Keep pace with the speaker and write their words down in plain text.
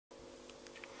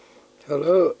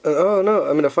Hello. Oh no,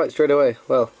 I'm in a fight straight away.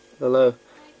 Well, hello.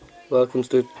 Welcome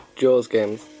to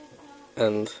JaWSGames.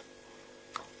 And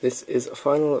this is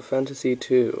Final Fantasy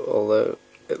II, although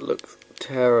it looks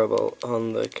terrible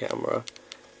on the camera.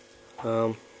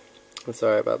 I'm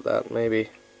sorry about that.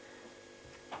 Maybe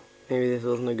this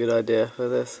wasn't a good idea for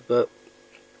this, but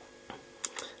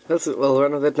we'll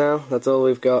run with it now. That's all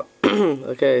we've got.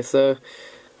 Okay, so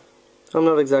I'm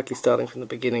not exactly starting from the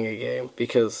beginning of the game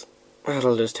because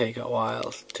that'll just take a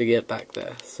while to get back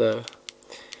there. So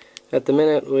at the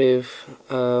minute we've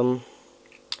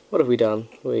what have we done?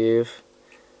 We've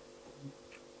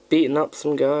beaten up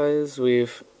some guys.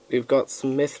 We've got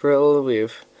some mithril.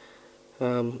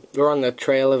 We're on the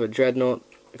trail of a dreadnought,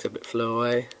 except it flew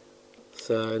away.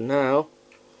 So now,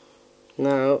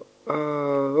 oh,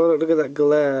 look at that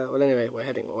glare. Well, anyway, we're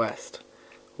heading west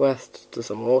to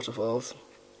some waterfalls.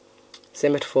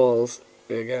 Summit Falls.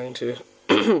 We're going to.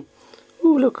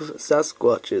 Ooh, look,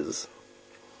 Sasquatches.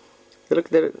 They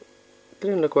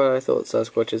don't look what I thought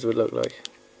Sasquatches would look like.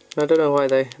 I don't know why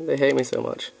they hate me so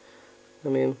much. I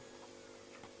mean,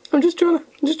 I'm just trying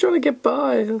to get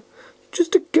by.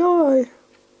 Just a guy.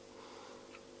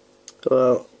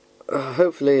 Well,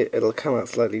 hopefully it'll come out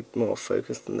slightly more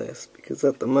focused than this, because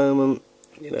at the moment,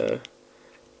 you know,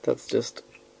 that's just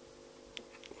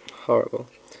horrible.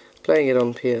 Playing it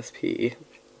on PSP,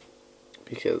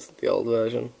 because the old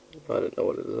version, I don't know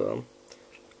what it is on.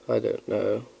 I don't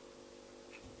know.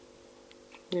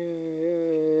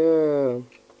 Yeah.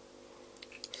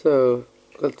 So,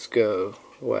 let's go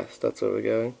west, that's where we're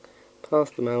going.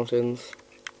 Past the mountains,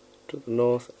 to the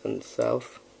north and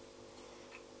south.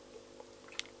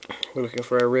 We're looking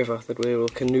for a river that we will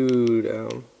canoe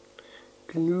down.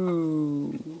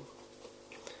 Canoe!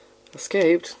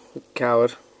 Escaped?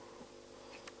 Coward.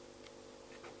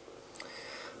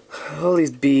 All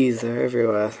these bees are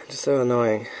everywhere, just so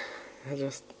annoying. I'm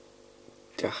just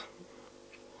going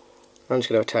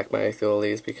to attack my way through all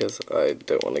these because I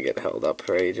don't want to get held up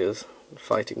for ages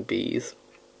fighting bees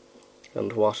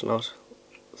and whatnot.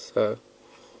 So,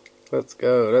 let's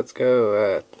go,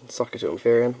 Socket to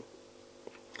Inferium.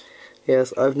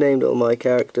 Yes, I've named all my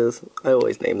characters. I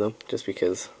always name them, just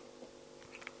because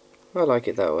I like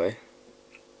it that way.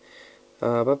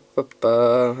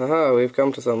 Haha, we've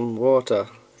come to some water.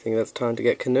 I think that's time to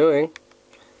get canoeing.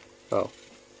 Oh,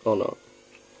 or not.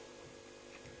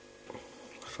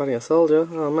 Fighting a soldier?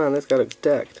 Oh man, this guy looks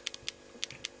decked.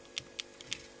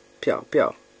 Pew,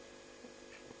 pew.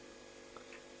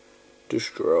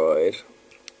 Destroyed.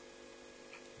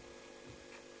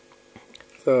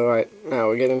 So right, now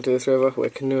we're getting to this river, we're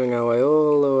canoeing our way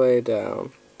all the way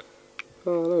down.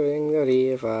 Following the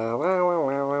river.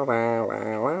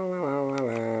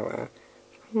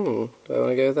 Do I want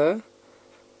to go there?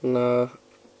 No.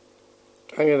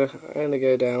 I'm gonna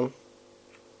go down.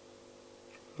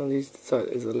 On these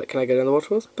sides, can I go down the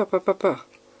waterfalls? No,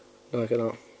 I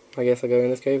cannot. I guess I'll go in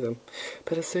this cave then.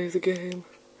 Better save the game.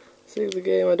 Save the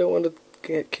game, I don't want to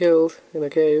get killed in a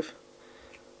cave.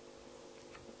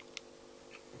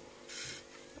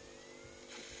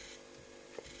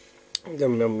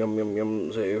 Yum yum yum yum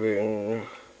yum, saving.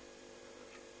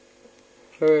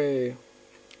 Hooray.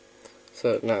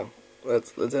 So now,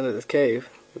 let's enter this cave.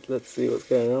 Let's see what's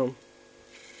going on.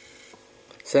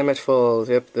 Summit Falls,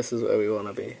 yep, this is where we want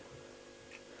to be.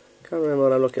 Can't remember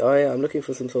what I'm looking. Oh yeah, I'm looking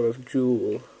for some sort of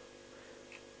jewel.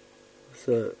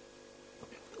 So,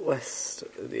 west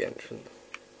of the entrance.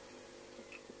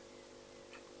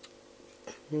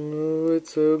 Oh,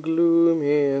 it's so gloomy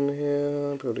in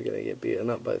here. I'm probably gonna get beaten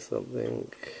up by something.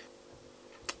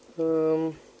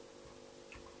 Oh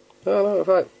no, a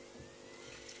fight.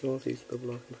 Northeast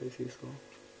double lock and face useful.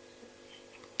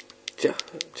 Chat.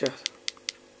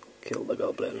 Kill the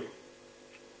goblin.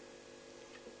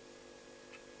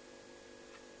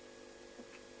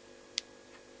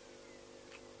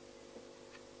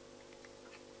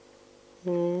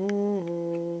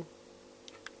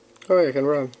 Oh, you can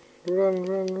run.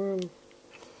 Run.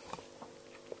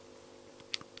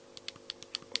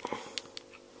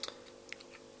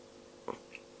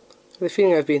 The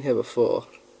feeling I've been here before.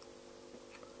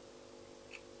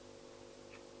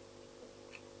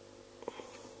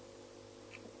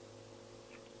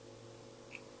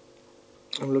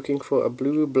 I'm looking for a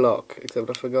blue block, except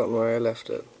I've forgotten where I left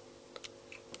it.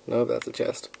 No, that's a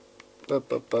chest. I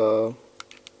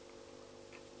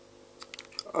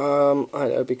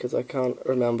know, because I can't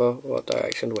remember what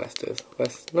direction west is.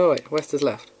 West? No, wait, west is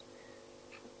left.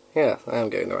 Yeah, I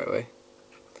am going the right way.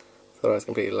 Thought I was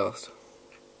completely lost.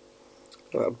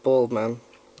 That bald man,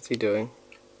 what's he doing?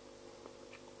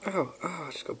 Oh,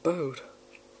 I just got bowed.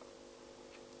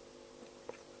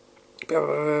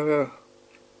 Man,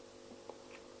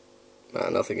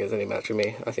 nothing is any match for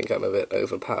me. I think I'm a bit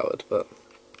overpowered, but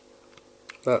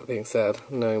that being said,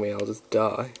 knowing me, I'll just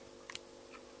die.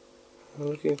 I'm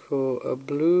looking for a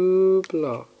blue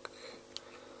block.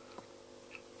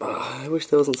 I wish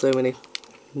there wasn't so many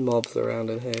mobs around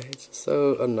in here. It's just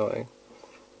so annoying.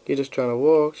 You're just trying to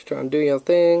walk, just trying to do your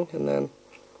thing, and then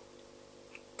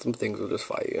some things will just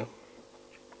fight you.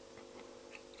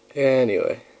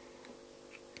 Anyway,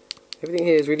 everything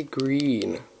here is really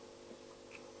green.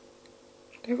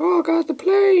 They've all got the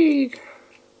plague!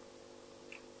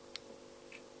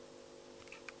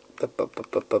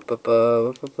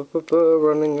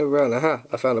 Running around. Aha!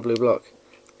 I found a blue block.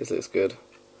 This looks good.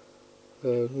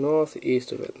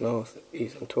 Northeast of it.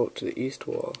 Northeast. And talk to the east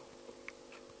wall.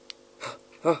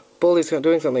 Ah! Baldy's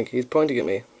doing something. He's pointing at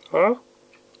me. Huh?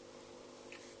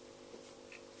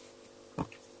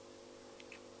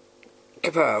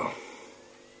 Kapow!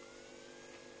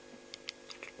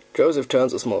 Joseph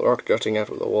turns a small rock jutting out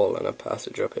of the wall and a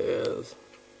passage appears.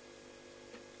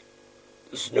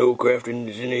 The snowcrafting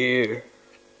is in here.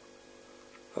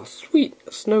 Oh sweet, a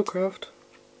snowcraft.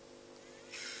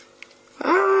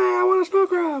 Ah, I want a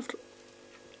snowcraft!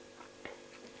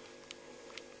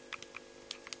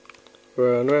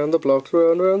 Run round the blocks in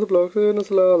a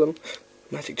slalom.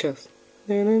 Magic chest.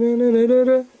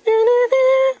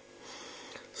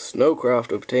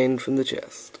 Snowcraft obtained from the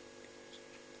chest.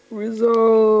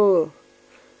 Result!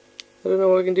 I don't know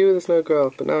what I can do with a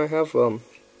snowcraft, but now I have one.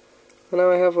 And now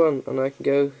I have one, and I can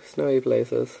go snowy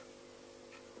places.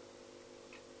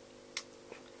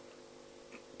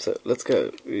 So, let's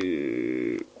go. How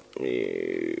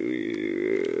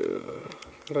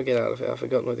do I get out of here? I've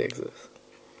forgotten where the exit is.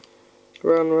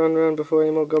 Run, run, run before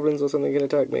any more goblins or something can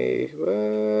attack me.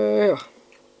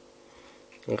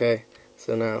 Okay,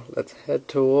 so now let's head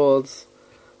towards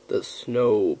the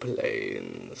snow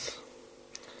plains.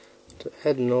 To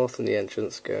head north from the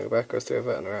entrance, going back across the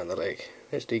river and around the lake.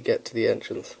 Eventually get to the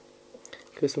entrance.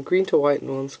 Go from green to white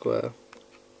in one square.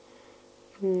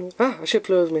 Ah! A ship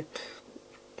flew over me.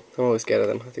 I'm always scared of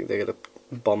them. I think they're gonna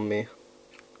bomb me.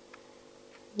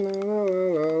 La, la,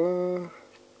 la, la.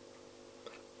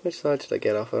 Which side should I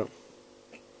get off at?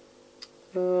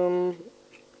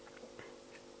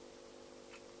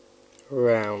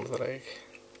 Around the lake.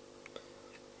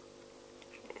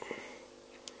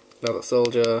 Another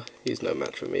soldier. He's no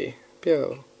match for me.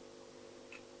 Pew.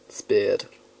 Speared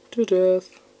to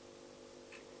death.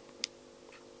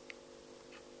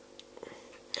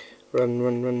 Run,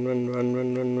 run, run, run, run,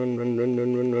 run, run, run, run, run, run,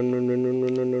 run, run, run,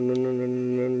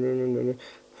 run, run.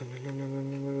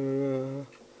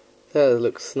 That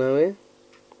looks snowy.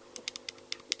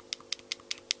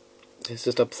 It's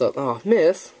just upset. Oh,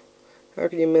 miss? How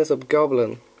can you miss a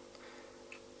goblin?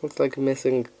 Looks like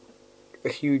missing a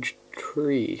huge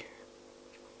tree.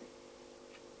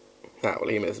 Ah, well,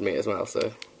 he missed me as well,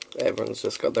 so everyone's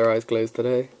just got their eyes closed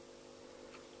today.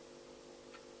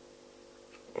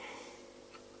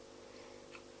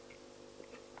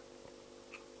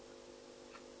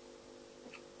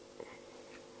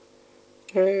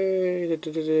 Hey,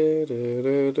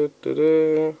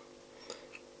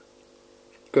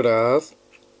 good ass.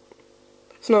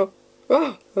 Snow.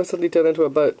 Ah! I suddenly turned into a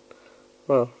boat.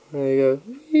 Well, there you go.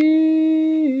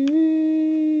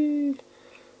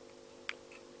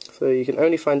 So you can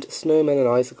only find snowmen and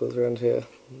icicles around here.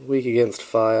 Weak against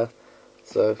fire,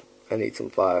 so I need some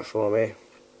fire for me.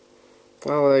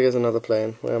 Oh, there goes another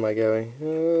plane. Where am I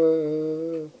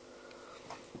going?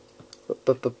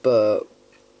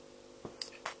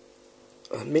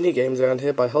 Mini games around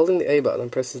here by holding the A button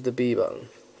and presses the B button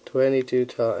 22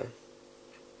 times.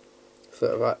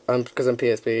 So because I'm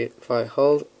PSP, if I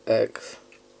hold X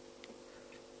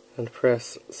and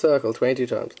press circle 22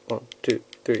 times, 1, 2,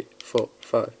 3, 4,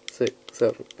 5, 6,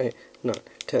 7, 8, 9,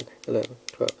 10, 11,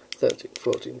 12, 13,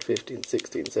 14, 15,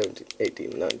 16, 17,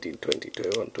 18, 19, 20,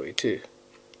 21, 22.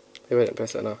 Maybe I didn't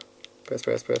press that enough.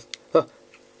 Press. Oh!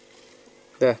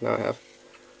 There, now I have.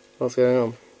 What's going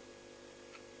on?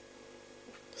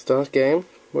 Start game?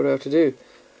 What do I have to do?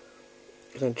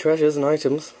 Then treasures and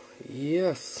items.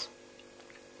 Yes.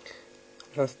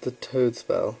 That's the toad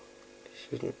spell.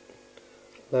 Shouldn't.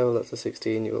 Level up to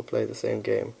 16, you will play the same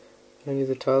game. Only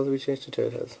the tiles will be changed to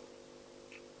toad heads.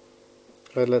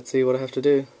 Right, let's see what I have to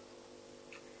do.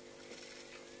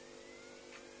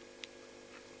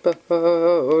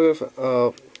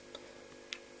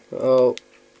 Oh.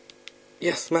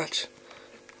 Yes, match.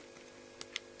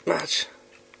 Match.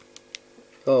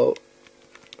 Oh.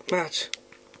 Match.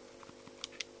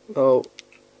 Oh.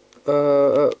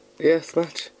 Yes,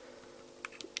 match.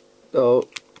 Oh.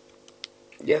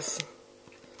 Yes.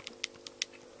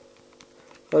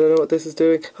 I don't know what this is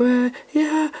doing. Yeah!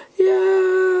 Yeah!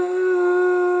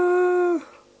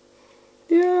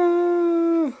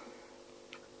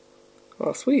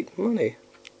 Oh, sweet, money.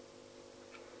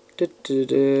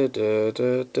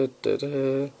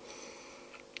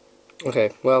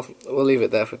 Okay, well, we'll leave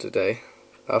it there for today.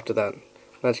 After that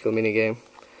magical minigame.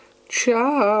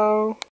 Ciao!